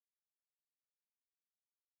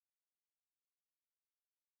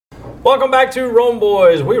Welcome back to Rome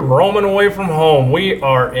Boys. We're roaming away from home. We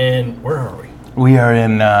are in, where are we? We are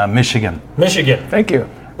in Michigan. Michigan. Thank you.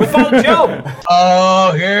 We found Joe.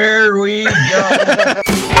 Oh, here we go.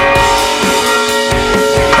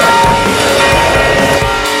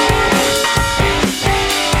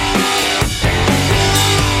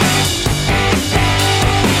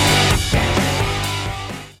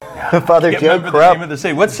 Father Joe The Krupp. name of the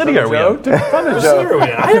city. What city are we in? What city are we in?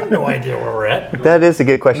 I have no idea where we're at. That is a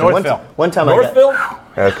good question. Northville. One time Northville?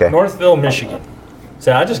 Okay. Northville, Michigan. See,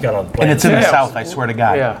 I just got on the plane. And it's in the Yeah. south, I swear to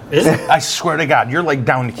God. Yeah. Is it? I swear to God, you're like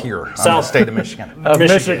down here on the South. state of Michigan.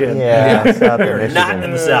 Michigan. Yeah, south of We're Michigan. not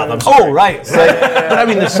in the south. I'm sorry. Oh, right. But I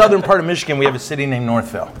mean, the southern part of Michigan, we have a city named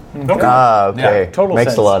Northville. Okay. Ah, okay. Yeah, total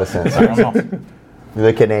Makes sense. a lot of sense. I don't know.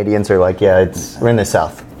 The Canadians are like, yeah, we're in the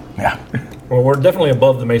south. Yeah. Well, we're definitely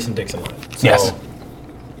above the Mason-Dixon line. So Yes.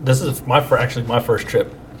 This is actually my first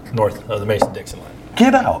trip north of the Mason-Dixon line.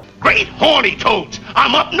 Get out. Great horny toads!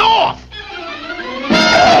 I'm up north!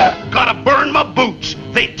 Gotta burn my boots.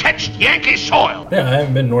 They touched Yankee soil. Yeah, I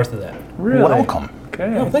haven't been north of that. Really? Welcome. Okay.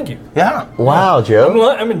 No, thank you. Yeah. Wow,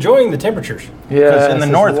 Joe. I'm enjoying the temperatures. Yeah. Because in the this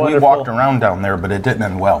is north, we wonderful. walked around down there, but it didn't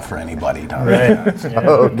end well for anybody down there. Right. Yeah,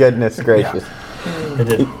 Oh, goodness gracious. it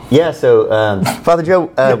did. Yeah, so Father Joe,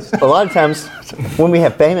 a lot of times when we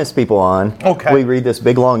have famous people on, Okay. we read this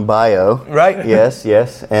big long bio. Right. Yes,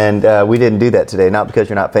 yes. And we didn't do that today, not because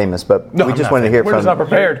you're not famous, but No, we I'm just not wanted to hear We're just not from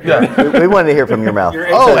prepared. we wanted to hear from your mouth. Your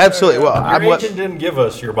Oh, agent- absolutely. Well, I'm Your what. agent didn't give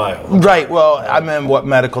us your bio. Right. Well, I'm in what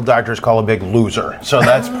medical doctors call a big loser, so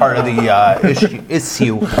that's part of the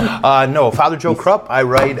issue. No, Father Joe Krupp. I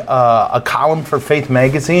write a column for Faith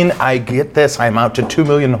Magazine. I get this. I'm out to 2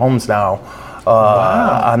 million homes now.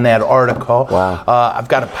 On that article. Wow. I've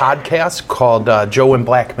got a podcast called Joe and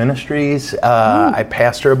Black Ministries. I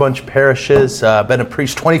pastor a bunch of parishes. Been a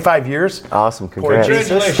priest 25 years. Awesome, congrats.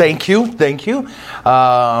 Congratulations. Thank you.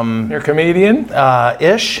 You're a comedian?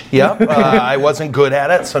 Ish. Yep. I wasn't good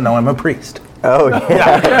at it, so now I'm a priest. Oh,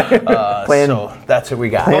 yeah. Plan- So that's what we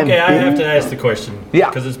got. Okay, I have to ask the question. Yeah.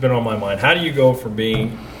 Because it's been on my mind. How do you go from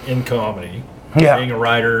being in comedy, Yeah. being a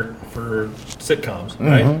writer for sitcoms,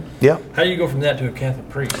 right? Yeah. How do you go from that to a Catholic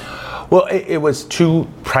priest? Well, it was two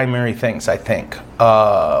primary things, I think,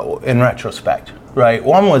 in retrospect, right?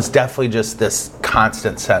 One was definitely just this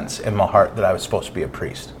constant sense in my heart that I was supposed to be a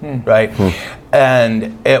priest, right?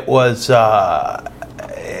 And it was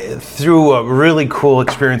through a really cool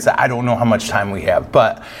experience that I don't know how much time we have,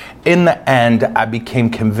 but in the end, I became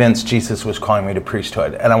convinced Jesus was calling me to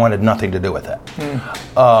priesthood, and I wanted nothing to do with it.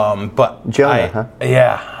 But Jonah, huh?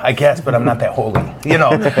 Yeah, I guess, but I'm not that holy,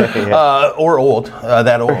 or old,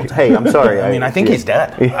 that old. Hey, I'm sorry. I mean, I think he's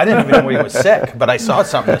dead. I didn't even know he was sick, but I saw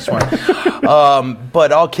something this morning.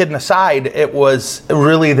 But all kidding aside, it was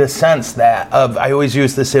really this sense that I always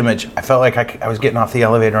use this image. I felt like I was getting off the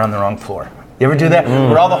elevator on the wrong floor. You ever do that?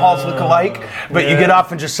 Where all the halls look alike, but you get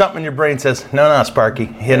off and just something in your brain says, no,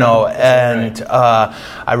 Sparky, and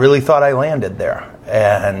I really thought I landed there.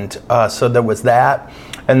 And so there was that,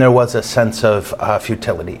 and there was a sense of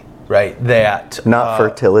futility, right? That Not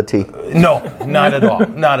fertility. no, not at all.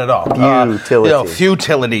 Not at all.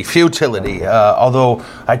 Futility. Futility. Although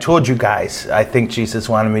I told you guys, I think Jesus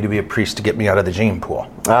wanted me to be a priest to get me out of the gene pool.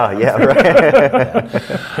 Ah, yeah,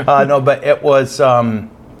 right. No, but it was.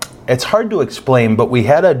 It's hard to explain, but we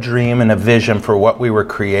had a dream and a vision for what we were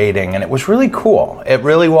creating, and it was really cool. It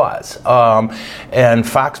really was. And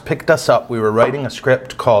Fox picked us up. We were writing a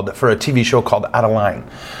script for a TV show called Out of Line.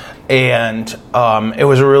 And it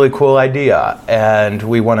was a really cool idea, and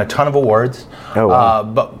we won a ton of awards. Oh, wow.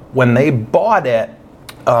 But when they bought it,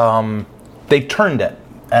 they turned it.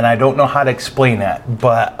 And I don't know how to explain that,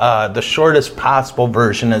 but the shortest possible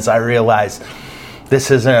version is I realized this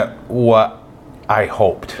isn't what I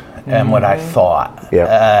hoped and what I thought.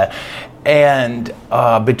 Yeah. And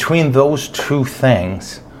between those two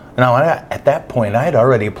things, now at that point I had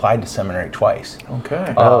already applied to seminary twice.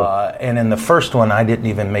 Okay. And in the first one, I didn't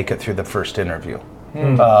even make it through the first interview.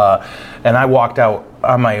 And I walked out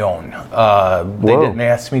on my own. They Whoa. didn't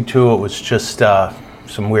ask me to. It was just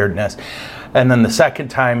some weirdness. And then the second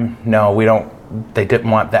time, no, they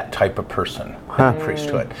didn't want that type of person in the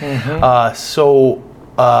priesthood. So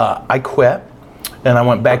I quit. And I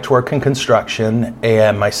went back to work in construction,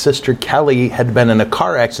 and my sister Kelly had been in a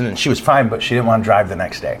car accident. She was fine, but she didn't want to drive the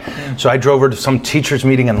next day. So I drove her to some teachers'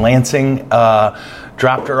 meeting in Lansing,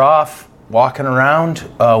 dropped her off, walking around,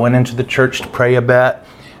 went into the church to pray a bit,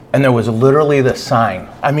 and there was literally this sign.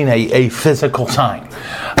 I mean, a physical sign.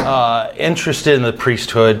 Interested in the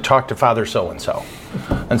priesthood, talk to Father so-and-so.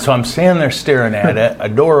 And so I'm standing there staring at it. A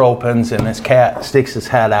door opens, and this cat sticks his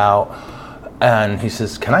head out. And he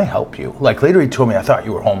says, "Can I help you?" Like later he told me, "I thought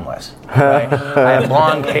you were homeless." Right? I had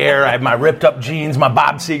long hair, I had my ripped up jeans, my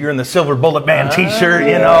Bob Seger and the Silver Bullet Band T-shirt,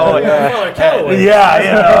 you know.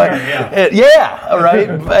 Right.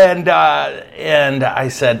 And I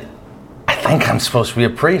said, "I think I'm supposed to be a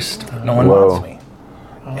priest. No one wants me."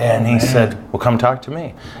 And he said, "Well, come talk to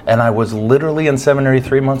me." And I was literally in seminary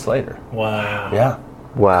 3 months later. Wow. Yeah.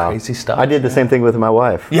 Wow. Crazy stuff. I did the same thing with my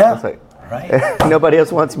wife. Yeah. I was like, right. Nobody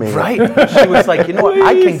else wants me. Right. She was like, "You know what?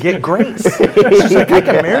 I can get grace." She's like, "I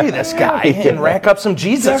can marry this guy and rack up some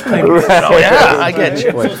Jesus points." Oh, yeah, I get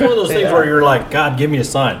you. So it's one of those things where you're like, "God, give me a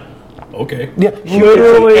sign." Okay. Yeah,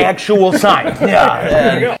 literally actual sign. Yeah.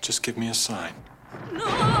 There you go. Just give me a sign.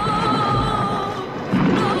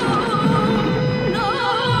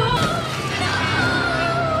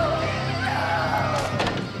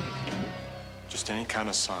 Just any kind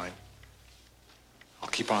of sign. I'll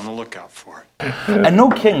keep on the lookout for it. And no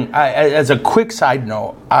kidding, as a quick side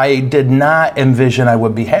note, I did not envision I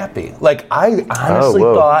would be happy. Like, I honestly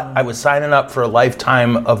thought I was signing up for a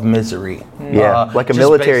lifetime of misery. Yeah, like a just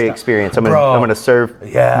military based on- experience. I'm Bro, going to serve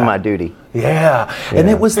my duty. Yeah, and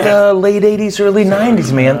it was the late 80s, early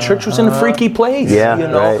 90s, man. Church was in a freaky place, Yeah, you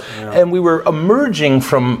know? right. And we were emerging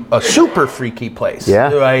from a super freaky place,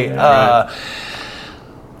 Yeah. right?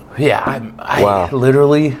 Wow.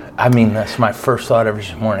 Literally, I mean, that's my first thought every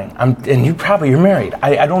morning. And you're married.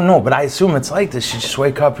 I don't know, but I assume it's like this. You just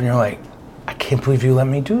wake up and you're like, "I can't believe you let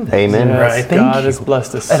me do this." Amen. Yes, Right, thank God you. has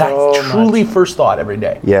blessed us And so I truly much. first thought every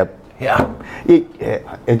day. Yep. Yeah.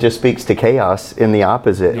 It just speaks to chaos in the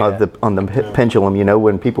opposite of on the pendulum. You know,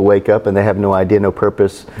 when people wake up and they have no idea, no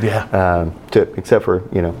purpose. Yeah. Except for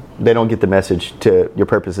they don't get the message to your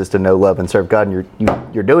purpose is to know, love, and serve God, and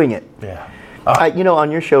you're doing it. Yeah.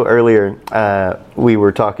 On your show earlier, we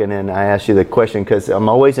were talking, and I asked you the question because I'm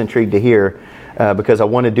always intrigued to hear, because I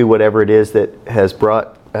want to do whatever it is that has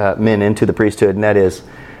brought men into the priesthood, and that is,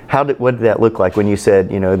 what did that look like when you said,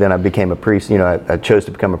 then I became a priest, I chose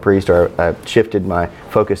to become a priest, or I shifted my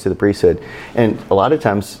focus to the priesthood. And a lot of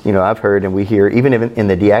times, I've heard and we hear, even in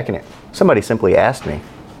the diaconate, somebody simply asked me,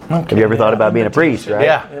 "Have you ever thought about being a priest?" Right?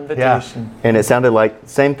 Yeah. Invitation. And it sounded like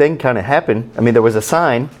same thing kind of happened. I mean, there was a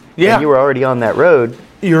sign. Yeah. And you were already on that road.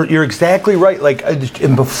 You're exactly right. Like,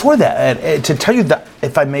 and before that, to tell you that,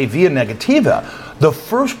 if I may, via negativa, the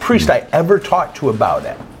first priest I ever talked to about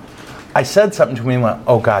it, I said something to him and went,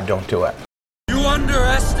 "Oh God, don't do it." You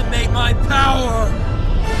underestimate my power.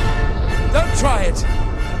 Don't try it.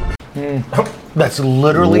 That's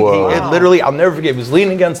literally, Whoa. I'll never forget. He was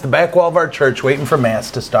leaning against the back wall of our church, waiting for mass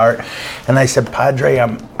to start, and I said, "Padre,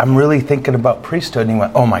 I'm really thinking about priesthood." And he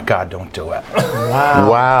went, "Oh my God, don't do it."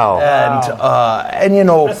 Wow. And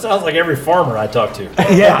That sounds like every farmer I talk to.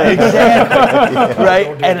 yeah, exactly, right.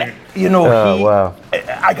 And wow.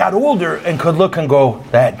 I got older and could look and go,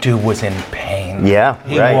 "That dude was in pain." Yeah,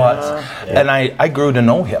 he right. was, and I grew to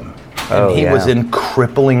know him, and he was in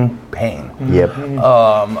crippling pain. Yep.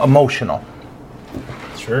 Emotional.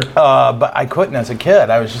 Sure. But I couldn't as a kid.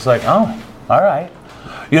 I was just like, "Oh, all right."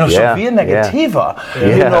 So via negativa,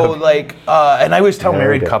 and I always tell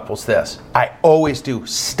married couples this. I always do.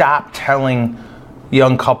 Stop telling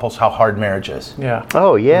young couples how hard marriage is. Yeah.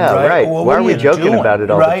 Oh, yeah, right. Well, Why what are we you joking doing, about it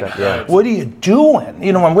all right? the time? Yeah. What are you doing?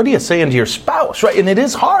 And what are you saying to your spouse, right? And it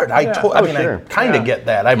is hard. I sure. I kind of get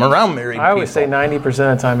that. I'm around married people. I always say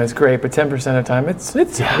 90% of the time it's great, but 10% of the time it's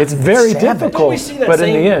very savage. difficult. Don't we see that But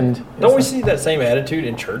same, in the end, don't we see that same attitude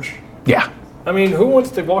in church? Yeah. I mean, who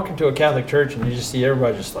wants to walk into a Catholic church and you just see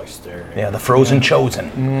everybody just like staring? Yeah, the frozen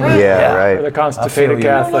chosen. Yeah, right. the I feel constipated you.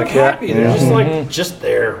 They're Catholic. not happy. They're just like, just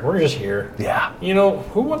there. We're just here. Yeah.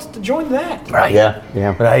 Who wants to join that? Right. Yeah,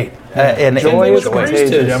 yeah. Right. And Joy Same is with the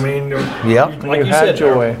priesthood. contagious. I mean, Yep. like You you had said,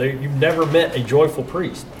 joy. you've never met a joyful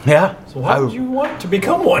priest. Yeah. So why would you want to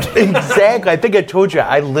become one? Exactly. I think I told you.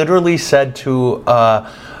 I literally said to a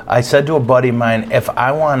buddy of mine, if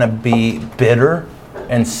I want to be bitter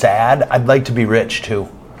and sad, I'd like to be rich too.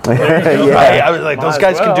 Right? I was like, those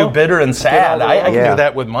guys can do bitter and sad. I can do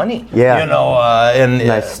that with money. Yeah. And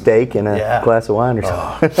Nice steak and a glass of wine or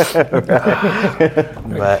something.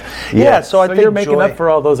 But so I So think you're making joy, up for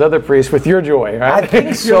all those other priests with your joy, right? I think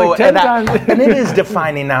You're so, like 10 times. and it is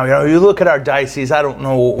defining now. You look at our diocese. I don't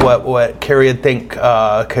know what Carrie would think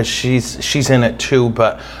because she's in it too.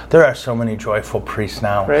 But there are so many joyful priests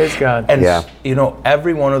now. Praise God. And Yeah.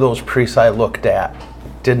 every one of those priests I looked at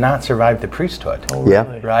did not survive the priesthood.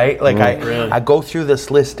 Yeah. Right? Like I go through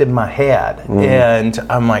this list in my head, and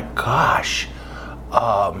I'm like, gosh.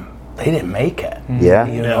 they didn't make it. Yeah.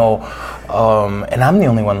 You know, and I'm the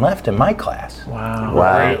only one left in my class.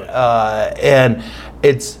 Wow. And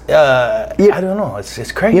it's, I don't know,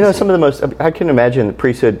 it's crazy. You know, some of the most, I can imagine the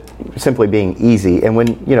priesthood simply being easy. And when,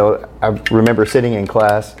 you know, I remember sitting in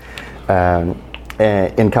class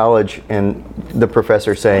in college and the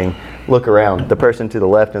professor saying, look around, the person to the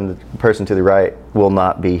left and the person to the right will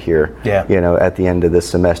not be here, you know, at the end of this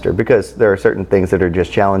semester, because there are certain things that are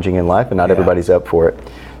just challenging in life and not everybody's up for it.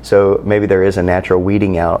 So maybe there is a natural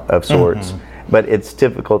weeding out of sorts, but it's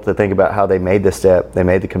difficult to think about how they made the step, they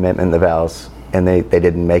made the commitment, the vows, and they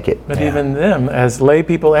didn't make it. But even them, as lay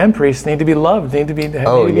people and priests, need to be loved, need to be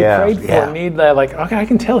prayed for, need that, like, okay, I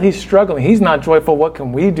can tell he's struggling. He's not joyful. What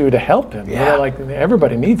can we do to help him? You know, like,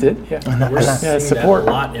 everybody needs it. We're seeing support.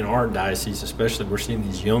 that a lot in our diocese, especially. We're seeing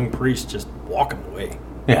these young priests just walking away.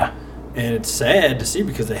 Yeah. And it's sad to see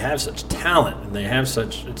because they have such talent and they have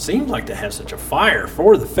such, it seems like they have such a fire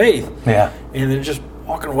for the faith. Yeah. And they're just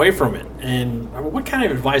walking away from it. And what kind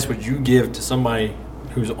of advice would you give to somebody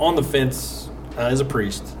who's on the fence as a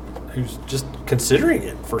priest, who's just considering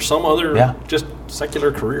it for some other just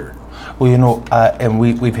secular career? Well, you know, and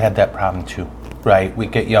we've had that problem too, right? We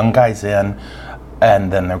get young guys in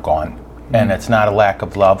and then they're gone. And it's not a lack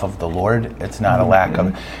of love of the Lord. It's not a lack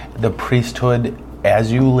of the priesthood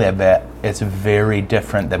as you live it. It's very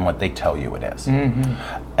different than what they tell you it is.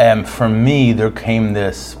 And for me, there came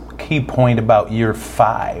this key point about year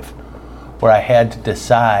 5 where I had to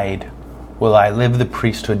decide, will I live the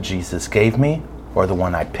priesthood Jesus gave me or the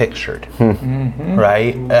one I pictured?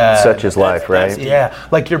 Right? Such is life, right? Yeah,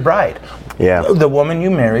 like your bride. Yeah. The woman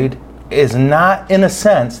you married is not, in a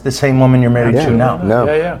sense, the same woman you're married to now.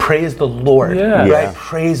 No. Praise the Lord. Right?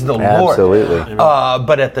 Praise the Lord. Absolutely.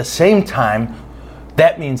 But at the same time,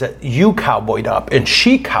 that means that you cowboyed up and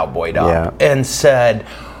she cowboyed up and said,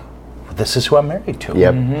 this is who I'm married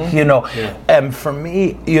to. You know, and for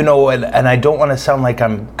me, you know, and I don't want to sound like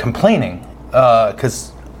I'm complaining,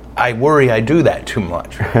 because I worry I do that too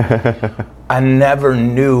much. I never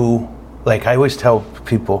knew, like I always tell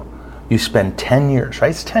people, you spend 10 years,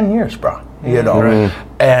 right? It's 10 years, bro. You know,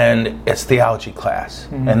 and it's theology class,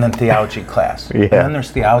 and then theology class, and then there's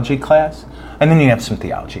theology class, and then you have some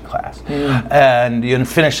theology class, and you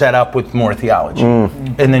finish that up with more theology,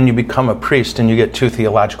 and then you become a priest, and you get 2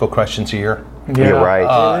 theological questions a year. You're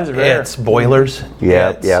right. It's boilers.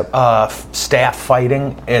 It's staff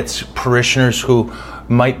fighting. It's parishioners who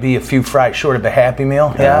might be a few fries short of a Happy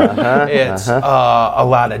Meal. It's a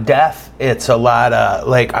lot of death. It's a lot of,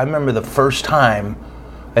 like, I remember the first time,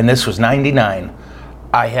 and this was 99,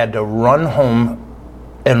 I had to run home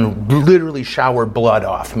and literally shower blood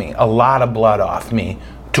off me, a lot of blood off me,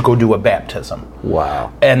 to go do a baptism.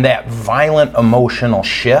 Wow. And that violent emotional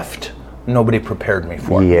shift, nobody prepared me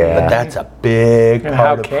for. But that's a big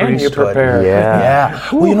part of priesthood. How can you prepare?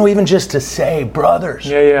 Well, you know, even just to say, brothers,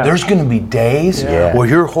 there's going to be days where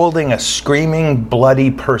you're holding a screaming,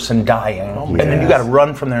 bloody person dying, and then you got to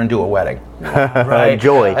run from there and do a wedding. Right?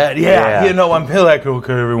 Joy. You know, I'm like,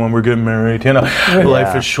 okay, everyone, we're getting married. You know,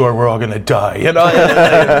 life is short. We're all going to die. You know,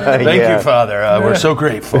 thank you, Father. We're so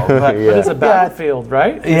grateful. But it's a battlefield,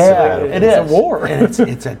 right? It is. It's a war. And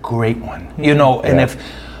it's a great one. You know, and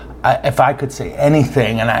if I could say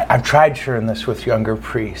anything, and I've tried sharing this with younger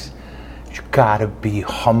priests, you gotta be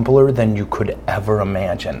humbler than you could ever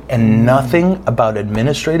imagine. And nothing about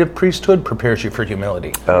administrative priesthood prepares you for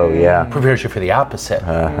humility. Prepares you for the opposite.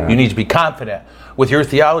 You need to be confident. With your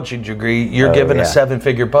theology degree, you're given a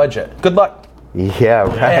 7-figure budget. Good luck.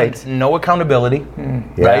 And no accountability,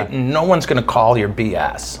 right? No one's going to call your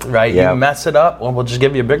BS, right? You mess it up, well, we'll just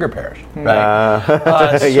give you a bigger parish, right?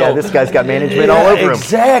 This guy's got management all over him.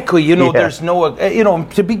 Exactly. You know, there's no, you know,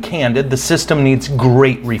 to be candid, the system needs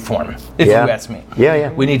great reform, if you ask me.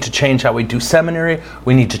 We need to change how we do seminary.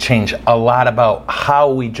 We need to change a lot about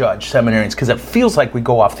how we judge seminarians, because it feels like we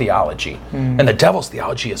go off theology. And the devil's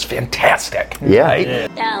theology is fantastic. Right?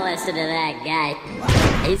 Don't listen to that guy.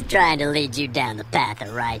 He's trying to lead you down the path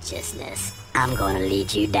of righteousness. I'm going to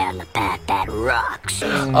lead you down the path that rocks.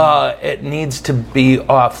 It needs to be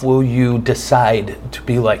off. Will you decide to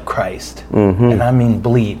be like Christ? And I mean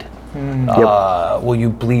bleed. Will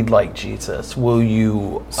you bleed like Jesus? Will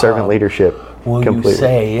you... servant leadership. Will you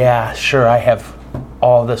say, yeah, sure, I have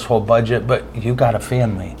all this whole budget, but you got a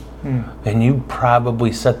family. And you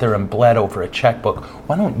probably sat there and bled over a checkbook.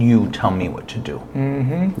 Why don't you tell me what to do?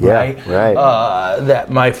 Right?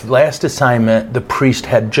 That my last assignment, the priest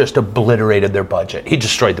had just obliterated their budget. He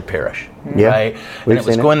destroyed the parish. Right? And it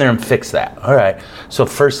was go in there and fix that. All right. So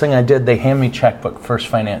first thing I did, they hand me checkbook, first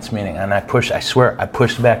finance meeting, and I swear, I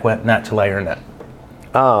pushed back, went, not till I earned it.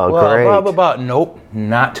 Oh, well, great. blah, blah, blah. Nope,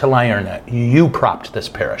 not till I earn it. You propped this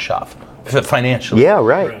parish off financially. Yeah,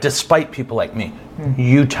 right. Despite people like me.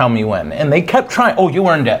 You tell me when. And they kept trying. Oh, you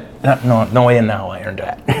earned it. No way in hell I earned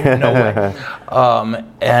that. No way.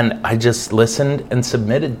 And I just listened and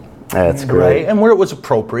submitted. That's great. Right? And where it was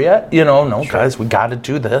appropriate, guys, we got to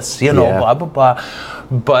do this, blah, blah, blah.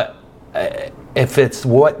 But if it's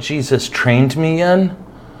what Jesus trained me in,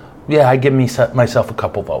 I give myself a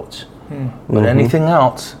couple votes. But anything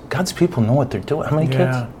else, God's people know what they're doing. How many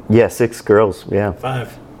kids? Yeah, 6 girls. Yeah.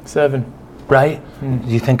 5. 7. Right?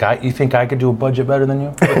 You think I could do a budget better than you?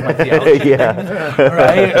 With my theology? Yeah.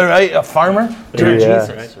 Right? A farmer? Dear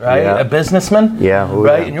Jesus. Right? Yeah. A businessman? Yeah. Ooh,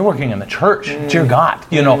 right? yeah. And you're working in the church. Dear God.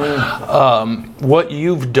 What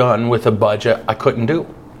you've done with a budget, I couldn't do.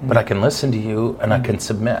 But I can listen to you and I can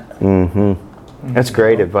submit. That's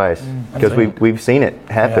great advice. Because we've seen it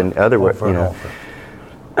happen otherwise,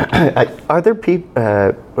 Are there people?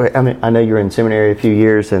 I know you're in seminary a few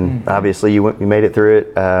years, and obviously you made it through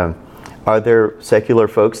it. Are there secular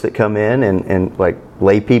folks that come in and like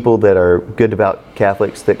lay people that are good devout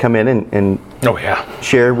Catholics that come in and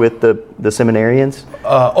share with the seminarians?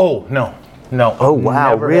 No. Oh, wow,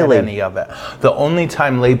 never really? Had any of it. The only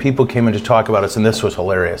time lay people came in to talk about us, and this was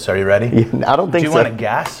hilarious. Are you ready? I don't think so. Do you want to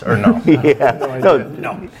guess or no?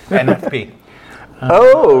 No. NFP.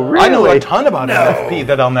 Oh, really? I know a ton about NFP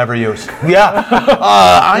that I'll never use. Yeah.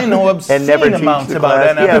 I know obscene amounts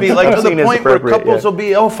about NFP, to the point where couples will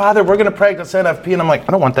be, Father, we're going to practice NFP. And I'm like,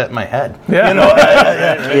 I don't want that in my head. Yeah.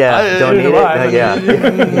 Don't need it. You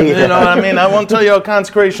know what I mean? I won't tell you how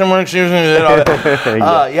consecration works.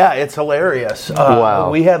 It's hilarious.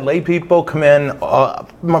 Wow. We had lay people come in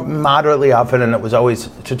moderately often, and it was always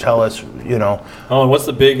to tell us, Oh, and what's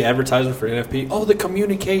the big advertisement for NFP? Oh, the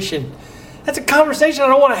communication. That's a conversation I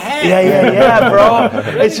don't want to have. Yeah, bro.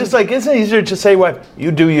 It's just like, isn't it easier to say, what, you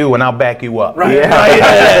do you and I'll back you up. Right.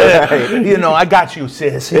 I got you,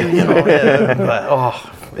 sis. That's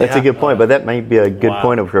a good point, but that might be a good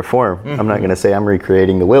point of reform. I'm not going to say I'm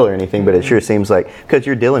recreating the will or anything, but it sure seems like, because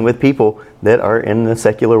you're dealing with people that are in the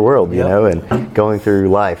secular world, and going through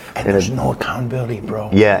life. And there's no accountability, bro.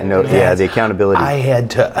 The accountability. I had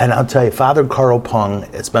to, and I'll tell you, Father Carl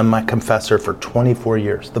Pung has been my confessor for 24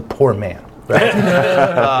 years, the poor man. Right?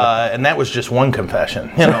 And that was just one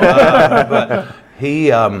confession, but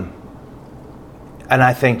he, and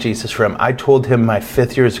I thank Jesus for him. I told him my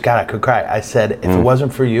 5th year, God, I could cry. I said, if it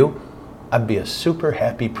wasn't for you, I'd be a super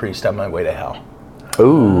happy priest on my way to hell.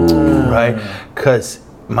 Ooh. Right? Because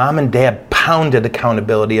Mom and Dad pounded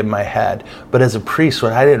accountability in my head. But as a priest,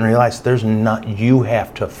 what I didn't realize, you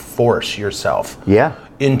have to force yourself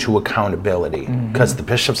into accountability, because the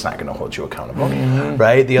bishop's not going to hold you accountable,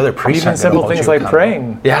 right? The other priests even simple things like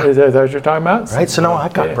praying. Yeah, is that what you're talking about? Right. So now I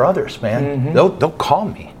got brothers, man. They'll call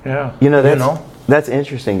me. Yeah. That's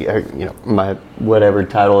interesting. My whatever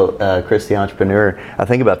title, Christian entrepreneur. I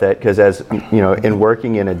think about that because as in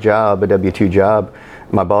working in a job, a W-2 job,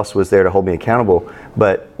 my boss was there to hold me accountable.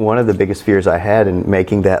 But one of the biggest fears I had in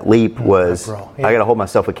making that leap was I got to hold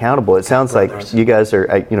myself accountable. It sounds like you guys are,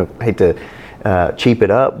 hate to cheap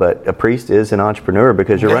it up, but a priest is an entrepreneur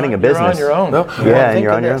because you're running a business. You're on your own. And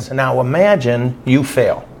you're on your own. Now imagine you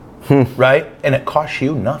fail, right? And it costs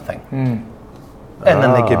you nothing. And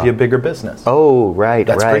then they give you a bigger business. Oh, right,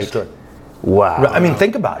 That's right. priesthood. Wow. I mean,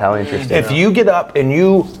 think about it. How interesting. If you get up and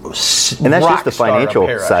you and that's just the financial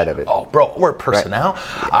side of it. Oh, bro, we're personnel.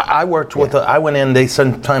 Right. I worked with I went in, they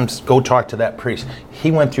sometimes go talk to that priest.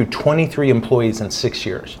 He went through 23 employees in 6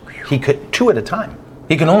 years. He could 2 at a time.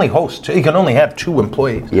 He can only have 2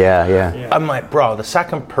 employees. Yeah. I'm like, bro, the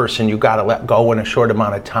second person you got to let go in a short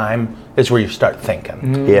amount of time is where you start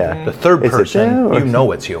thinking. Yeah. The third person, you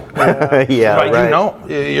know it's you. Right. You know,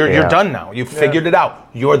 you're done now. You've figured it out.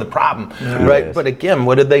 You're the problem, right? Yes. But again,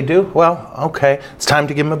 what did they do? Well, okay, it's time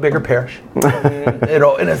to give them a bigger parish.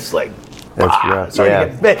 And it's like, that's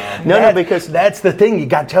right. Because that's the thing. You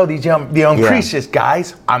got to tell these young priests,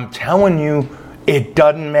 guys. I'm telling you, it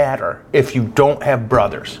doesn't matter if you don't have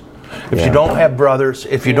brothers. If you don't have brothers,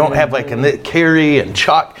 if you don't have like Carrie and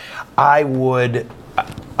Chuck, I would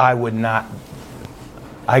not.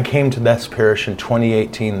 I came to this parish in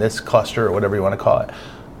 2018, this cluster or whatever you want to call it.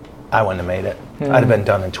 I wouldn't have made it. I'd have been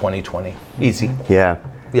done in 2020. Easy. Yeah.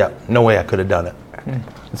 No way I could have done it.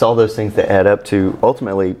 It's all those things that add up to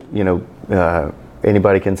ultimately,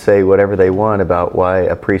 anybody can say whatever they want about why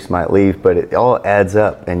a priest might leave, but it all adds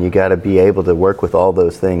up, and you got to be able to work with all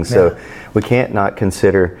those things. So we can't not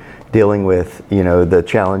consider dealing with, the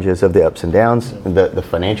challenges of the ups and downs, the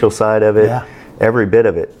financial side of it, every bit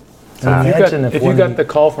of it. So if you got the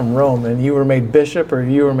call from Rome and you were made bishop or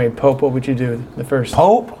you were made pope, what would you do the first?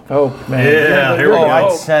 Pope? Pope, man. Yeah, here we go.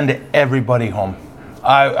 I'd send everybody home.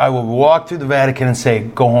 I would walk through the Vatican and say,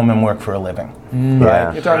 go home and work for a living.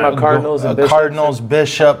 Right? You're talking about cardinals and bishops? Cardinals,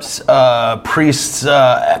 bishops, priests,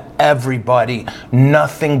 everybody.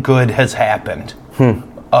 Nothing good has happened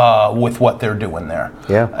with what they're doing there.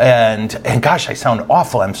 Yeah. And gosh, I sound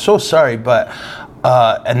awful. I'm so sorry, but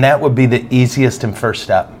and that would be the easiest and first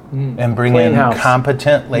step. And bring in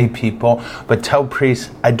competent lay people, but tell priests,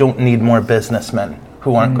 I don't need more businessmen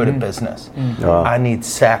who aren't good at business. I need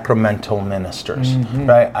sacramental ministers,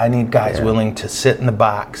 right? I need guys willing to sit in the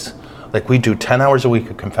box, like we do 10 hours a week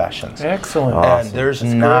of confessions. Excellent. And there's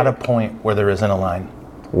not a point where there isn't a line.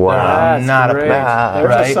 Wow. Not great. a There's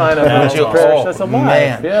right? a sign of That's the parish that's alive.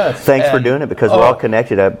 Man. Yes. Thanks for doing it, because we're all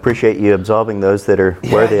connected. I appreciate you absolving those that are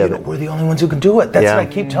worthy of it. We're the only ones who can do it. That's what I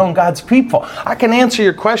keep telling God's people. I can answer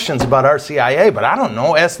your questions about RCIA, but I don't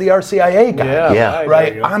know. Ask the RCIA guy. Yeah.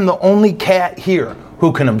 Right? I'm the only cat here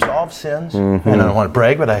who can absolve sins. And I don't want to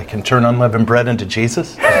brag, but I can turn unleavened bread into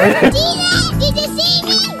Jesus. Did you see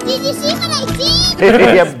me? Did you see what I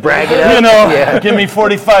did? Yeah, brag it up. Give me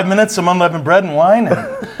 45 minutes, some unleavened bread and wine, and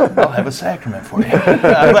I'll have a sacrament for you.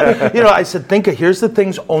 But, I said, here's the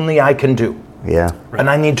things only I can do. Yeah. And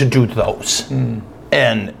I need to do those.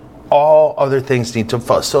 And all other things need to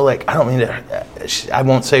follow. So, I don't mean to, I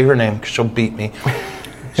won't say her name because she'll beat me.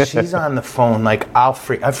 She's on the phone, I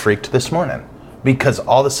freaked this morning. Because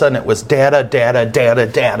all of a sudden it was data,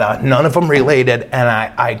 none of them related, and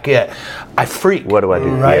I freak. What do I do?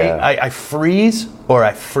 Right? Yeah. I freeze or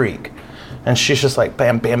I freak. And she's just like,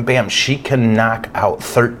 bam, bam, bam. She can knock out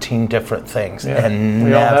 13 different things. Yeah. And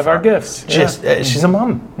we all have our gifts. She's a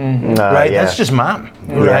mom, right? That's just mom,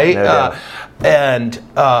 right?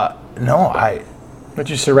 But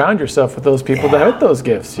you surround yourself with those people that have those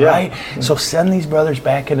gifts. Yeah. Right? So send these brothers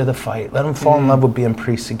back into the fight. Let them fall in love with being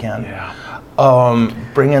priests again. Yeah.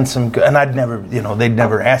 Bring in some good, and I'd never, they'd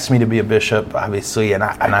never asked me to be a bishop, obviously, and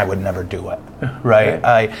I would never do it,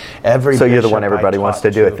 right? So you're the one everybody wants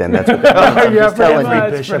to do it, then? That's what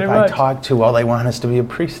every bishop I talk to, all they want is to be a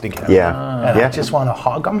priest again. Yeah. And I just want to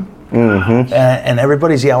hug them. And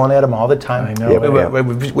everybody's yelling at them all the time. I know.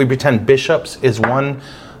 We pretend bishops is one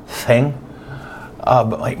thing,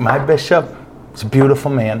 but my bishop, he's a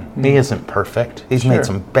beautiful man. He isn't perfect. He's made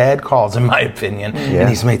some bad calls, in my opinion, and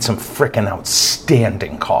he's made some freaking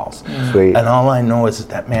outstanding calls. Sweet. And all I know is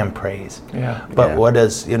that man prays. Yeah. But what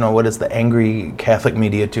does the angry Catholic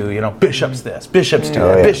media do? Bishops this, bishops do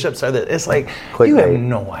that, bishops are this. It's like you have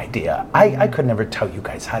no idea. I could never tell you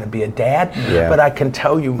guys how to be a dad, but I can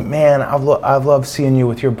tell you, man, I've loved seeing you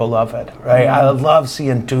with your beloved, right? I love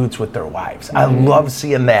seeing dudes with their wives. I love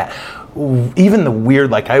seeing that. Even the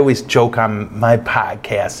weird, I always joke on my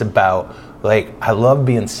podcast about, I love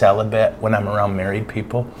being celibate when I'm around married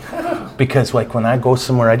people, because when I go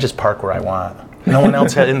somewhere, I just park where I want. No one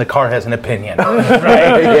else in the car has an opinion,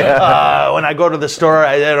 right? When I go to the store,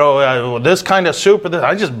 this kind of soup,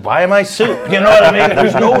 I just buy my soup. You know what I mean?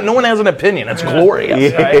 There's no one has an opinion. It's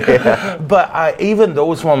glorious, right? But even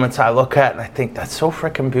those moments I look at and I think that's so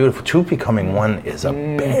freaking beautiful. Two becoming one is a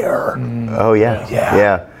bear. Oh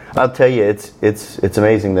yeah. I'll tell you, it's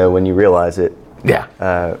amazing though when you realize it. Yeah.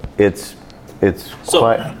 It's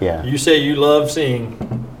You say you love seeing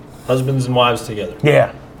husbands and wives together.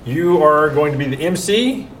 Yeah. You are going to be the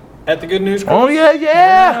MC at the Good News Cruise? Oh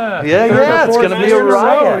yeah. It's going to be a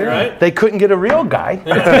riot. Right? They couldn't get a real guy,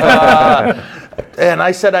 and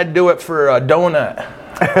I said I'd do it for a donut.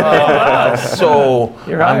 So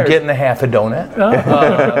I'm getting a half a donut.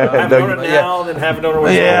 Have a donut now, then have a donut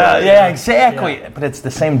with Yeah, exactly. Yeah. But it's the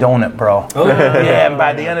same donut, bro. Oh. Yeah, and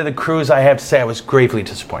by the end of the cruise, I have to say I was gravely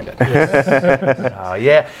disappointed.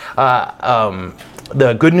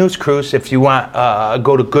 The Good News Cruise, if you want,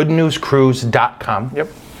 go to goodnewscruise.com. Yep.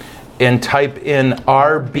 And type in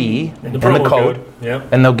RB in the code. Yep.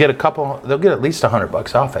 And they'll get at least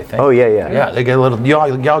 $100 off, I think. Oh yeah. They get a little.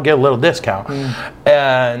 Y'all get a little discount.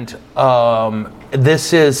 And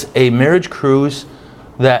this is a marriage cruise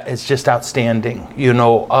that is just outstanding.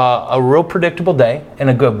 A real predictable day in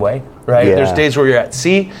a good way, right? Yeah. There's days where you're at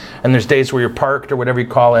sea, and there's days where you're parked or whatever you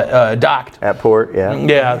call it, docked. At port, yeah.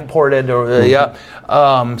 Yeah, ported or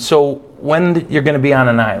so when you're going to be on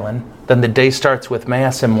an island, then the day starts with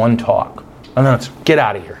mass and one talk, and then it's get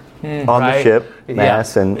out of here. On the ship,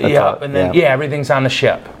 mass and a talk. And then everything's on the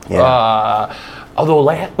ship. Yeah.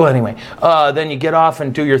 Then you get off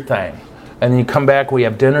and do your thing, and then you come back. We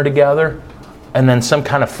have dinner together, and then some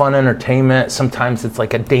kind of fun entertainment. Sometimes it's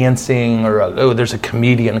like a dancing or there's a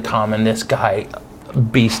comedian come, and this guy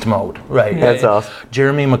beast mode, right? That's awesome.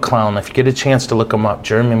 Jeremy McClellan, if you get a chance to look him up,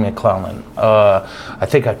 Jeremy McClellan. I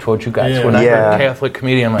think I told you guys when I heard Catholic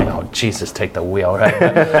comedian, I'm like, oh, Jesus, take the wheel, right?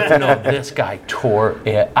 But, this guy tore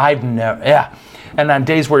it. And on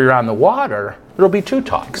days where you're on the water, there'll be 2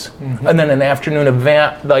 talks. Mm-hmm. And then an afternoon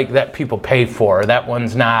event like that people pay for. That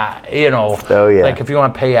one's not, like if you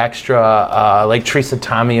want to pay extra, like Teresa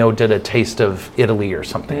Tomeo did a taste of Italy or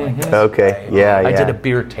something like that. Okay, right? I did a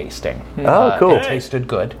beer tasting. Oh, cool. It tasted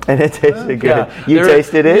good. And it tasted good. Yeah. You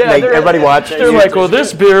tasted it? Yeah, everybody watched? They're like, well,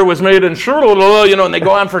 this beer was made in and they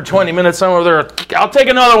go on for 20 minutes. Some of them I'll take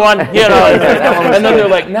another one, and then they're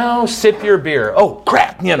like, no, sip your beer. Oh,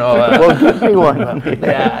 crap, well, give me one.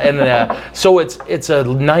 So it's a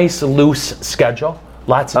nice, loose schedule.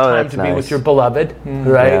 Lots of time to be with your beloved,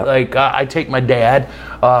 right? Yeah. Like I take my dad,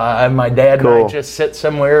 and my dad and I just sit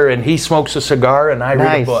somewhere, and he smokes a cigar, and I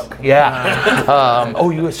read a book. Yeah.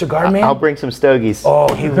 You a cigar man? I'll bring some stogies.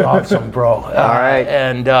 Oh, he loves them, bro. All right.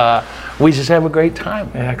 And we just have a great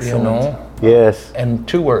time. Excellent. Yes. And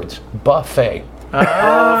 2 words: buffet.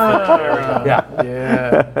 Yeah.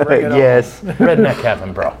 Yes. Redneck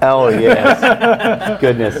heaven, bro. Oh, yes.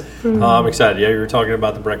 Goodness. I'm excited. Yeah, you were talking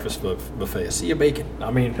about the breakfast buffet. See you bacon.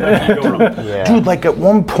 I mean, dude, like at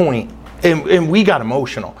one point, and we got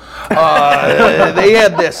emotional. They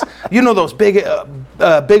had this, those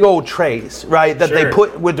big old trays, right? That they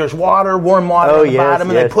put with there's warm water on the bottom,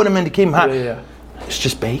 and they put them in to keep them hot. Yeah. It's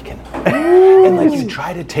just bacon. And like you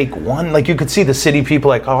try to take one, like you could see the city people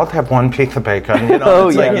like, I'll have one piece of bacon. You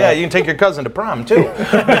can take your cousin to prom too.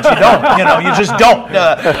 But you don't, you just don't.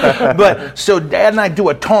 But so Dad and I do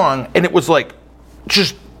a tong, and it was like,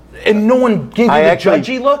 and no one gave you the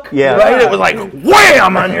judgy look, right? It was like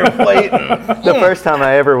wham on your plate. The first time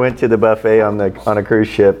I ever went to the buffet on a cruise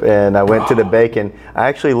ship, and I went to the bacon, I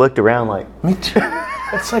actually looked around like, me too.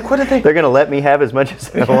 It's like, what are they? They're going to let me have as much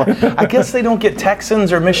as I want. I guess they don't get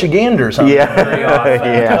Texans or Michiganders on very often.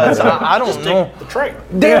 I don't know. The tray.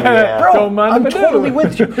 Bro, I'm totally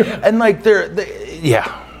with you. And like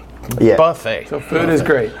buffet. So food is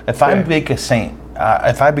great. If I make a saint,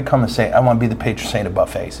 if I become a saint, I want to be the patron saint of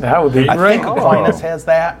buffets. That would be great. I think Aquinas has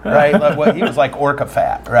that, right? Like, he was like Orca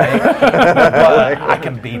fat, right? But I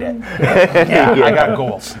can beat it. I got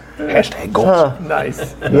goals. # goals.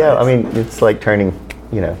 Nice. Yeah, I mean, it's like turning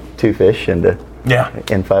 2 fish into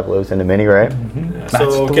and 5 loaves into many, right? Mm-hmm.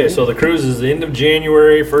 So the cruise is the end of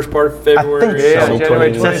January, first part of February. I think so.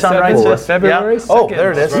 January 27th, February 2nd. Oh,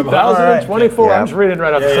 there it is. 2024. Yeah. I'm just reading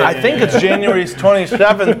right off the I think it's January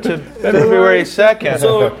 27th to February 2nd.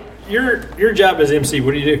 So your job as MC,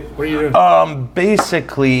 what do you do? What are you doing?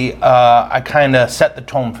 Basically, I kind of set the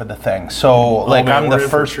tone for the thing. So, I'm the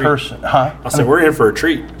first person. Huh? I said we're in for a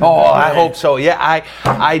treat. Oh, I hope so. Yeah, I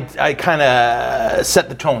kind of set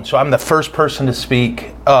the tone. So I'm the first person to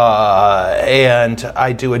speak, and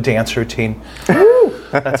I do a dance routine.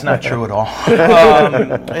 That's not true at all.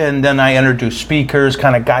 And then I introduce speakers,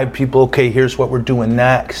 kind of guide people. Okay, here's what we're doing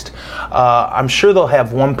next. I'm sure they'll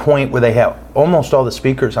have one point where they have almost all the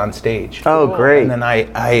speakers on stage. Oh, great! And then I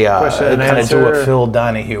kind of do a Phil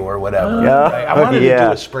Donahue or whatever. Right? I wanted to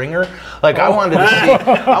do a Springer. Like I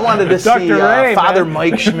wanted to see Ray, Father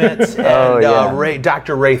Mike Schmitz and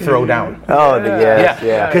Dr. Ray Throwdown. Oh,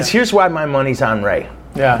 yeah. Because here's why my money's on Ray.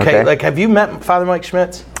 Yeah. Okay. Like, have you met Father Mike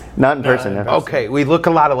Schmitz? Not in person. No. Okay, we look a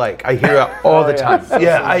lot alike. I hear it all the time.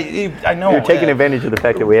 Yeah, I know. You're taking advantage of the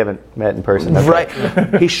fact that we haven't met in person. Okay. Right.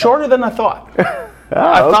 He's shorter than I thought.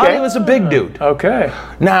 I thought he was a big dude. Okay.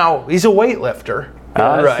 Now, he's a weightlifter.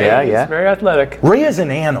 Right. Yeah. He's very athletic. Ray is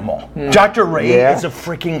an animal. Dr. Ray is a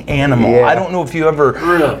freaking animal. I don't know if you ever...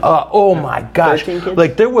 oh my gosh.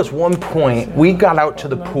 Like, there was one point, we got out to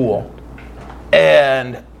the pool,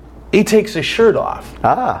 and... he takes his shirt off.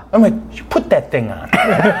 I'm like, you put that thing on.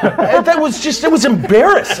 That was just, it was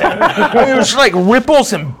embarrassing. I mean, it was like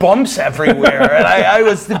ripples and bumps everywhere. And I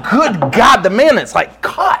was, good God, the man is like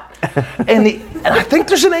cut. And I think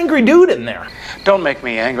there's an angry dude in there. Don't make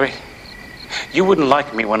me angry. You wouldn't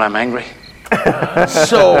like me when I'm angry.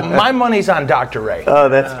 So my money's on Dr. Ray. Oh,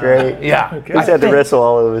 that's great. Yeah. Okay. He's had to wrestle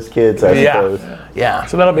all of his kids, I suppose. Yeah.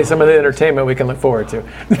 So that'll be some of the entertainment we can look forward to.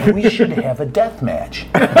 We should have a death match.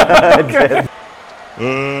 Let's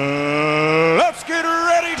get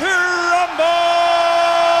ready to rumble!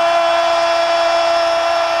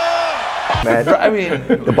 I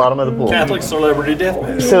mean, the bottom of the pool. Catholic celebrity death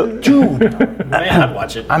match. So, dude, man, I'd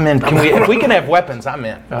watch it. I'm in. If we can have weapons, I'm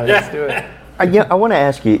in. Let's do it. I want to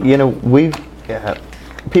ask you. We've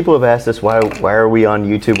people have asked us why are we on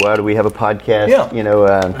YouTube? Why do we have a podcast? Yeah. You know,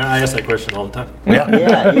 I ask that question all the time.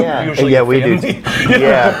 Yeah. Usually yeah, we do.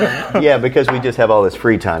 Yeah, because we just have all this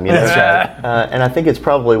free time. You know, That's right. and I think it's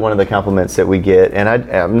probably one of the compliments that we get. And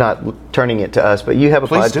I'm not turning it to us, but you have a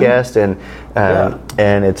podcast,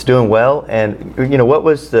 and it's doing well. And you know, what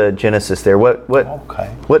was the genesis there? What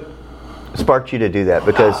sparked you to do that?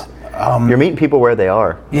 Because you're meeting people where they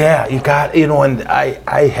are. Yeah, and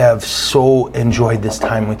I have so enjoyed this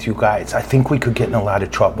time with you guys. I think we could get in a lot of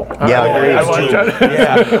trouble. Yeah,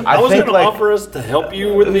 I was going to offer us to help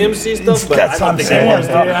you with the MC stuff, but that's I don't think they want us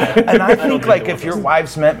to. And I think like if your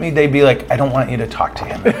wives met me, they'd be like, I don't want you to talk to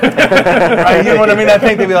him. Right? You know what I mean? I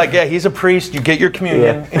think they'd be like, yeah, he's a priest. You get your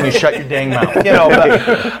communion and you shut your dang mouth. You know,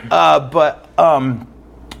 but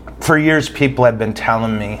for years, people had been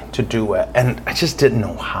telling me to do it, and I just didn't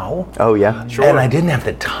know how. Oh, yeah? Sure. And I didn't have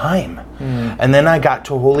the time. And then I got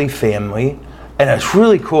to Holy Family, and it's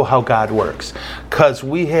really cool how God works, because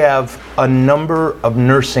we have a number of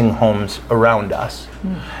nursing homes around us.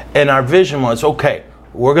 And our vision was, okay,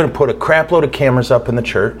 we're going to put a crap load of cameras up in the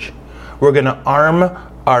church. We're going to arm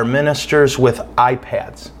our ministers with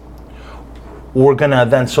iPads. We're going to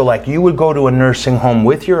then, so like you would go to a nursing home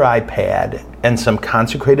with your iPad and some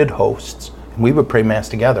consecrated hosts, and we would pray Mass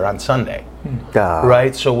together on Sunday.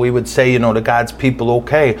 Right? So we would say, to God's people,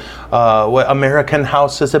 okay, American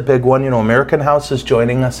House is a big one. American House is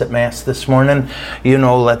joining us at Mass this morning.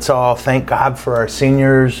 Let's all thank God for our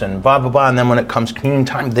seniors and blah, blah, blah. And then when it comes communion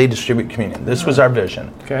time, they distribute communion. This was our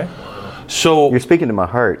vision. Okay. So you're speaking to my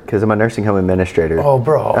heart because I'm a nursing home administrator. Oh,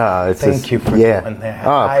 bro! Thank you for doing that. Oh,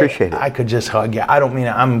 I appreciate it. I could just hug you. I don't mean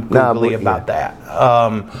it. I'm googly about that.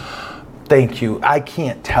 Thank you. I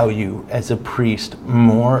can't tell you as a priest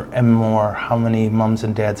more and more how many moms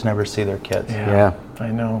and dads never see their kids. Yeah. I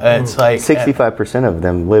know. It's like 65% of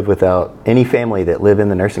them live without any family that live in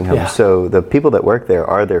the nursing home. Yeah. So the people that work there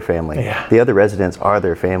are their family. Yeah. The other residents are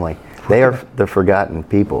their family. They are the forgotten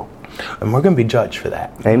people. And we're going to be judged for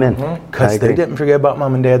that. Amen. Because they didn't forget about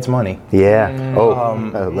mom and dad's money. Yeah.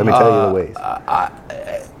 Let me tell you the ways.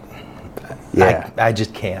 I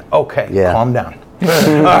just can't. Okay. Yeah. Calm down. All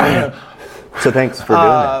right. So thanks for doing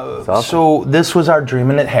that. It's awesome. So this was our dream,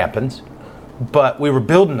 and it happens. But we were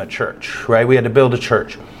building a church, right? We had to build a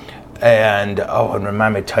church. And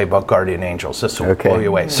remind me to tell you about guardian angels. This will blow you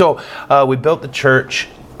away. So we built the church,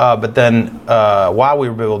 but then while we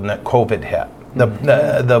were building it, COVID hit.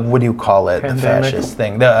 The what do you call it? Pandemic. The fascist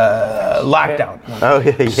thing, the lockdown. Oh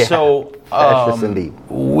yeah. So fascist indeed.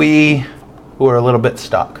 We were a little bit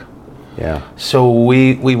stuck. Yeah. So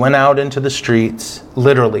we went out into the streets,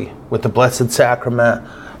 literally with the Blessed Sacrament,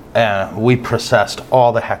 and we processed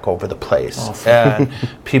all the heck over the place. Awesome. And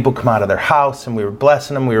people come out of their house, and we were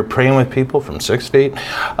blessing them. We were praying with people from 6 feet.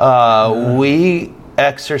 We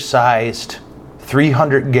exercised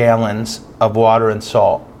 300 gallons of water and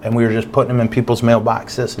salt. And we were just putting them in people's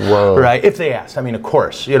mailboxes, right? If they asked. I mean, of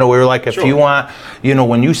course. We were like, if you want,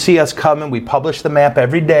 when you see us coming, we publish the map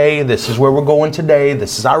every day. This is where we're going today.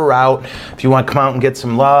 This is our route. If you want to come out and get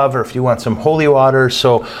some love, or if you want some holy water.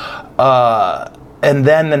 So, and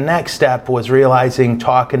then the next step was realizing,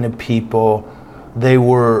 talking to people, they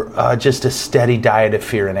were just a steady diet of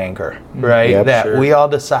fear and anger, right? Yep, we all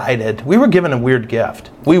decided, we were given a weird gift.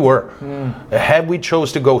 We were. Had we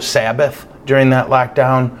chose to go Sabbath during that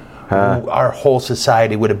lockdown, our whole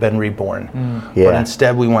society would have been reborn. But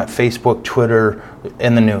instead we went Facebook, Twitter,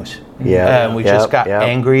 and the news. And we just got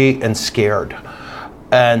angry and scared.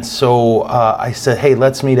 And so I said, hey,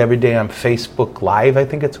 let's meet every day on Facebook Live, I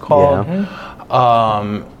think it's called.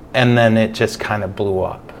 And then it just kind of blew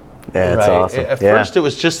up. Yeah, that's awesome. At first, it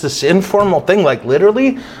was just this informal thing. Like,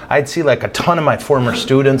 literally, I'd see, like, a ton of my former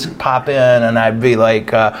students pop in, and I'd be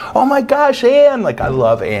like, oh, my gosh, Ann. Like, I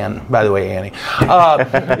love Ann. By the way, Annie.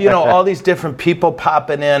 All these different people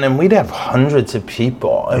popping in, and we'd have hundreds of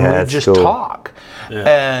people. And we'd just talk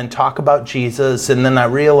and talk about Jesus. And then I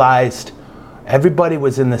realized everybody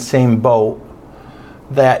was in the same boat,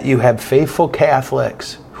 that you have faithful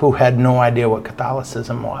Catholics who had no idea what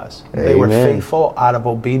Catholicism was. Amen. They were faithful out of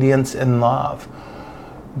obedience and love.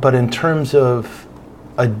 But in terms of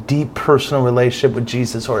a deep personal relationship with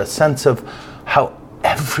Jesus, or a sense of how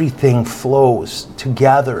everything flows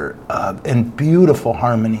together in beautiful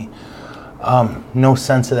harmony, no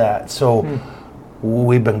sense of that. So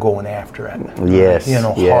we've been going after it. Yes.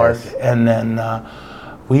 Hard. And then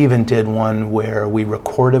we even did one where we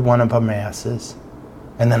recorded one of our masses,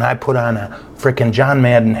 and then I put on a frickin' John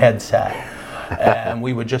Madden headset, and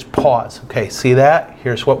we would just pause. Okay, see that?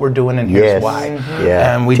 Here's what we're doing, and here's why.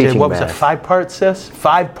 Yeah. And we Teaching did, what math. was it, 5 parts, sis?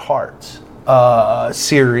 5 parts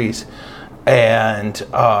series. And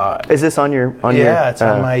is this on your? It's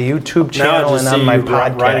on my YouTube channel and on my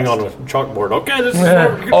podcast. Writing on a chalkboard. Okay, this is.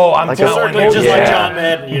 I'm telling you, just like John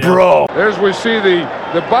Madden, bro. There's we see the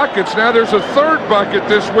buckets. Now there's a third bucket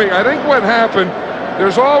this week. I think what happened.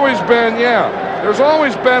 There's always been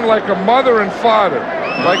like a mother and father.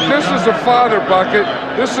 Like this is a father bucket.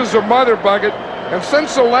 This is a mother bucket. And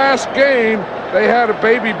since the last game, they had a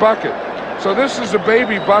baby bucket. So this is a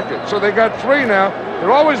baby bucket. So they got 3 now.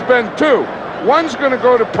 There's always been 2. One's going to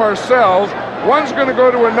go to Parcells, one's going to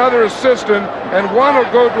go to another assistant, and one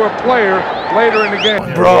will go to a player later in the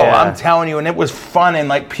game. Bro, I'm telling you, and it was fun, and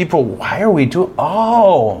like people, why are we doing?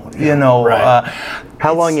 How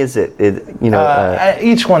long is it?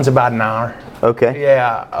 Each one's about an hour. Okay.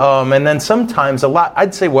 Yeah, and then sometimes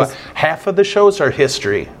I'd say half of the shows are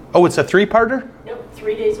history. Oh, it's a 3-parter? Yep,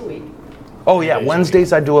 3 days a week. Oh yeah,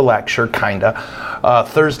 Wednesdays I do a lecture, kinda.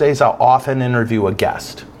 Thursdays I'll often interview a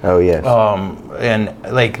guest. Oh yes. And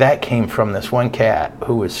like that came from this one cat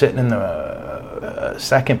who was sitting in the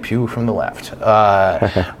second pew from the left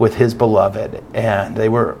with his beloved, and they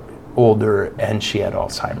were older, and she had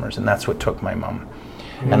Alzheimer's, and that's what took my mom.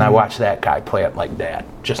 And I watched that guy play it like dad,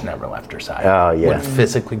 just never left her side. Oh yeah. Would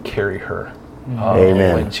physically carry her.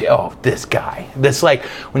 Amen. This guy. This like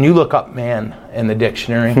when you look up man in the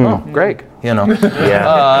dictionary. Greg. And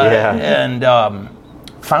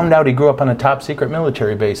found out he grew up on a top secret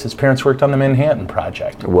military base. His parents worked on the Manhattan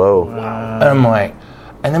Project. Whoa. And I'm like,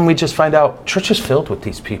 and then we just find out church is filled with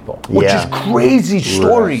these people, which is crazy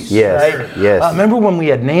stories. Yes. Right? Yes. Remember when we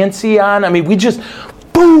had Nancy on? I mean, we just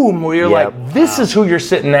boom. Where you're like, this is who you're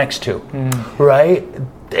sitting next to, right?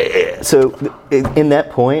 So in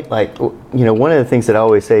that point, like, one of the things that I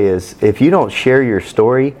always say is if you don't share your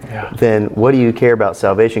story, then what do you care about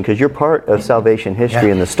salvation? Because you're part of salvation history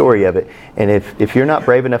and the story of it. And if you're not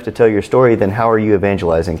brave enough to tell your story, then how are you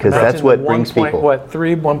evangelizing? Because that's what brings people.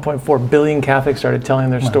 1.4 billion Catholics started telling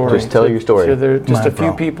their story. Just tell your story. So they're just a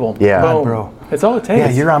few people. Yeah. Boom. Bro. It's all it takes.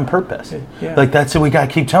 Yeah, you're on purpose. Like that's what we got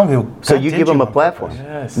to keep telling people. So you give them a platform.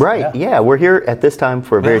 Yes. Right. Yeah. We're here at this time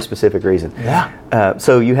for a very specific reason. Yeah.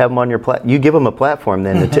 So you have them on your you give them a platform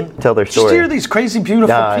then to tell their story. Just hear these crazy,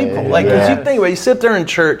 beautiful people. Like, as you think about it, you sit there in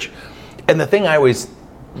church, and the thing I always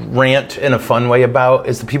rant in a fun way about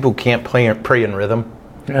is the people who can't pray in rhythm.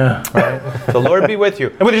 Yeah. Right? The Lord be with you.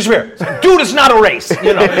 And with your spirit. Dude, it's not a race. Right?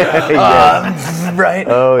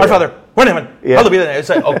 Oh, Our Father, we're in heaven. Yeah. Hallowed be thy name. It's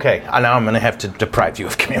like, okay, now I'm going to have to deprive you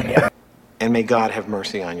of communion. And may God have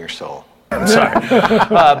mercy on your soul. I'm sorry.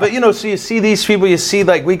 But, so you see these people, you see,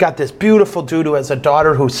 like, we got this beautiful dude who has a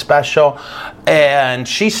daughter who's special, and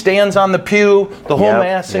she stands on the pew the whole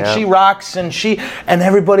Mass, and she rocks, and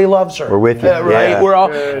everybody loves her. We're with you. Right? Yeah. We're all,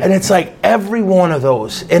 and it's like every one of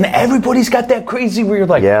those, and everybody's got that crazy where you're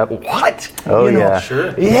like, what? Oh, yeah.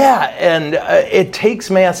 Sure. Yeah, and it takes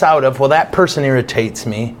Mass out of, well, that person irritates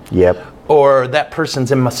me. Yep. Or that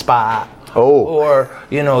person's in my spot. Oh. Or,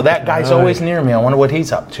 that guy's always near me. I wonder what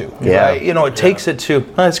he's up to. Yeah. Right? It takes it to,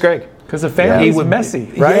 that's Greg. Because the family is messy,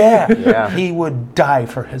 right? Yeah. He would die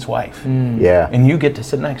for his wife. Yeah. And you get to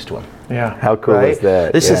sit next to him. Yeah. How cool is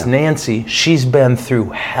that? This is Nancy. She's been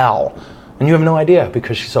through hell. And you have no idea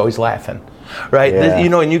because she's always laughing. Right? Yeah.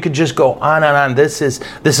 And you could just go on and on. This is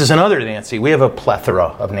another Nancy. We have a plethora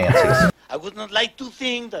of Nancys. I would not like to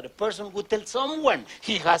think that a person would tell someone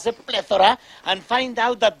he has a plethora and find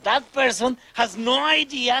out that that person has no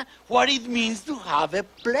idea what it means to have a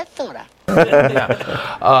plethora.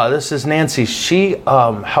 This is Nancy. She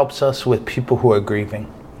helps us with people who are grieving.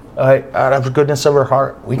 Out of the goodness of her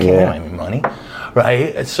heart. We can't have any money.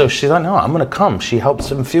 Right? So she's like, no, I'm going to come. She helps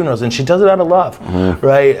in funerals, and she does it out of love.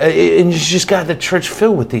 Right? And she's just got the church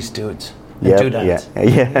filled with these dudes. Yeah.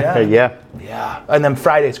 And then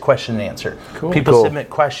Friday's question and answer. Cool. People submit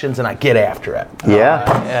questions and I get after it.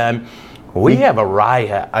 And we have a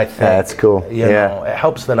riot, I think. That's cool. You know, it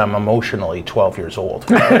helps that I'm emotionally 12 years old.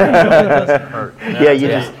 It doesn't hurt. You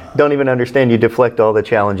just don't even understand. You deflect all the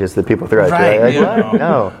challenges that people throw at you. Like, what?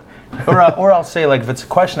 No. Or I'll say, like, if it's a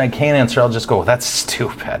question I can't answer, I'll just go, that's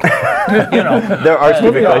stupid. There are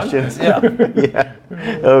stupid questions.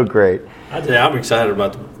 Oh, great. I'm excited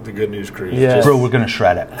about the Good News Cruise. Yeah. Bro, we're going to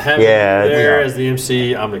shred it. Having there as the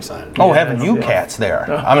MC, I'm excited. Oh, having you cats there.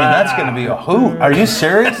 I mean, that's going to be a hoot. Are you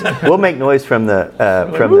serious? We'll make noise from the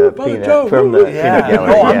peanut gallery.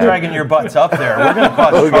 Oh, I'm dragging your butts up there. We're going to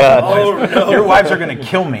cause trouble. No. Your wives are going to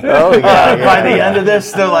kill me. By the end of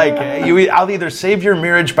this, they're like, I'll either save your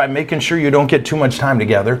marriage by making sure you don't get too much time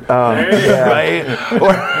together. Right?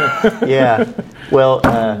 Well,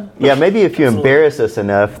 maybe if you embarrass us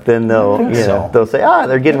enough, then they'll say,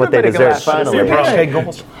 they're getting getting what they deserve finally. Hashtag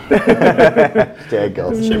goals. Hashtag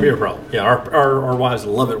goals. Shouldn't be a problem. Yeah, our wives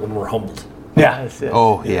love it when we're humbled. Yeah.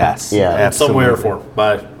 Oh, yes. Yeah. In some way or form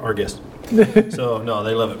by our guests. So, no,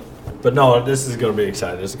 they love it. But no, this is going to be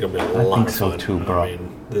exciting. This is going to be a lot of fun. I think so too, bro. I mean,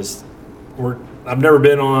 I've never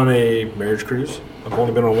been on a marriage cruise. I've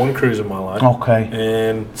only been on one cruise in my life. Okay.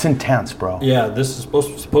 And it's intense, bro. Yeah, this is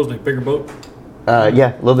supposedly a bigger boat.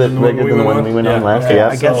 Yeah, a little bit bigger than the one we went on last year.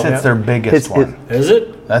 I guess it's their biggest one. Is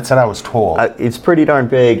it? That's what I was told. It's pretty darn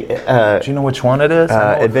big. Do you know which one it is?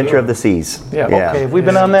 Adventure of the Seas. Yeah. Okay, have we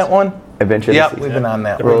been on that one? Adventure of the Seas. We've been on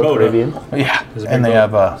that Royal Caribbean. Yeah, and they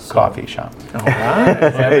have a coffee shop. All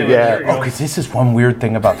right. Yeah. Oh, because this is one weird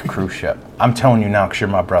thing about the cruise ship. I'm telling you now because you're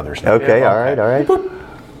my brothers now. Okay, all right.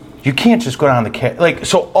 You can't just go down the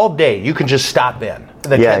so all day you can just stop in.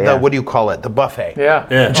 The what do you call it? The buffet. Yeah.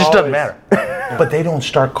 It just doesn't matter. But they don't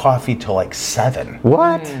start coffee till like 7.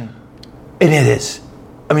 What? And it is.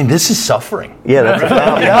 I mean, this is suffering. Yeah, that's a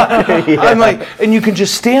problem. Yeah. I'm like, and you can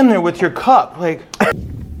just stand there with your cup, like.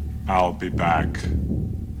 I'll be back.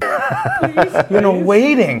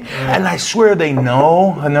 Waiting. And I swear they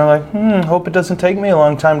know, and they're like, hope it doesn't take me a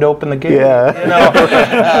long time to open the gate.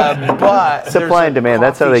 Yeah. But supply and demand,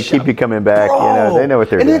 that's how they keep you coming back. Bro, they know what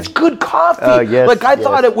they're doing. And it's good coffee. I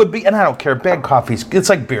thought it would be, and I don't care, bad coffee's, it's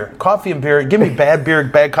like beer. Coffee and beer, give me bad beer,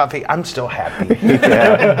 bad coffee, I'm still happy.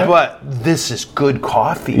 But this is good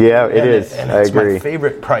coffee. Yeah, it is. And I it's agree. my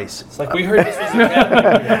favorite price. It's like we heard this was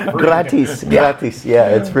a gratis. Yeah,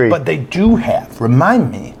 it's free. But they do have, remind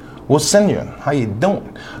me, we'll send you, how you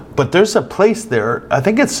doing? But there's a place there, I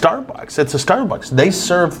think it's Starbucks. It's a Starbucks. They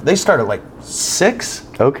start at like 6.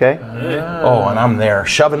 Okay. Oh, and I'm there,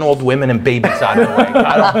 shoving old women and babies out of the way.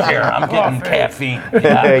 I don't care. I'm getting caffeine.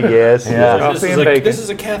 Yeah. Yes. Yeah. This is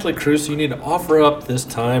a Catholic cruise, so you need to offer up this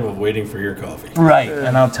time of waiting for your coffee. Right.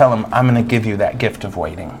 And I'll tell them, I'm going to give you that gift of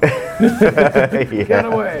waiting. Get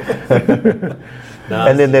away.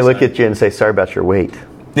 And then they look at you and say, sorry about your wait.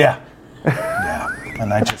 Yeah.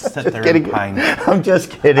 And I just sit there and pine. I'm just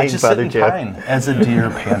kidding, I just Father sit Joe. and pine as a deer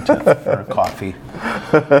panting for a coffee.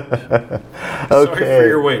 Sorry for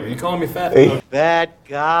your weight. Are you calling me fat? That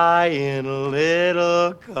guy in a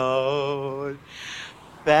little coat.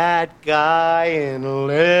 That guy in a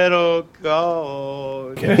little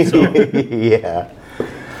coat. Okay, so. Yeah.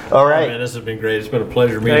 All right. Man, this has been great. It's been a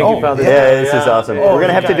pleasure meeting you. Yeah, this is awesome. We're going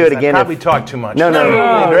to have to do it again. I probably talk too much. No.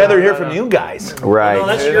 I'd rather hear from you guys. Right. No,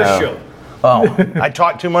 that's your show. Oh, I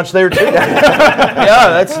talk too much there too. Yeah,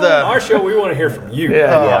 that's our show. We want to hear from you.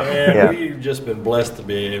 Yeah. We've just been blessed to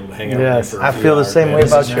be able to hang out with you for I feel the same way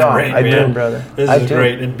about you. I do, brother. This is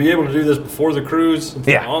great, and be able to do this before the cruise,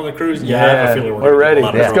 on the cruise. I have a feeling we're ready.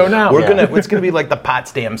 Let's go now. It's gonna be like the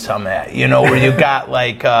Potsdam Summit, where you got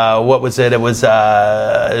like what was it? It was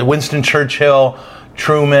Winston Churchill,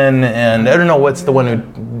 Truman, and I don't know what's the one who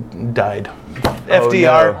died.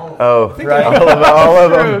 FDR. Right. All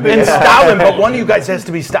of them. And Stalin, but one of you guys has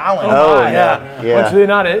to be Stalin. Yeah. Once they're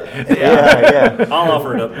not it. Yeah. I'll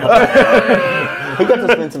offer it up. He got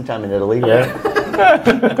to spend some time in Italy, right?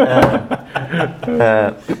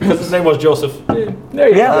 Because his name was Joseph. I'm there.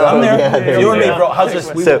 Yeah, you and me, bro. How's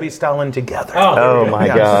this? We will be Stalin together. Oh my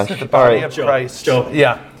gosh. The body of Christ.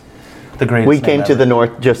 Yeah. The greatest we came to the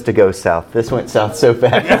north just to go south. This went south so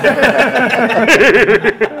fast.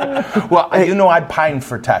 Well, I pine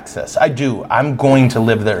for Texas. I do. I'm going to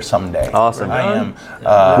live there someday. Awesome. I am.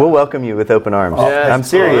 We'll welcome you with open arms. Yes, I'm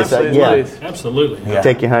serious. Absolutely. Yeah.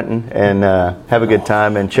 Take you hunting and have a good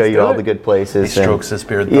time and show you all the good places. He strokes his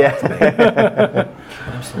beard.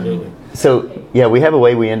 Absolutely. So, we have a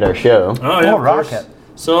way we end our show. Oh, yeah. Rock it.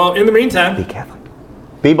 So, in the meantime, be Catholic.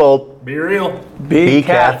 Be bold. Be real. Be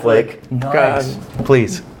Catholic. Nice.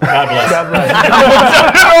 Please. God bless. God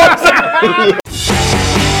bless.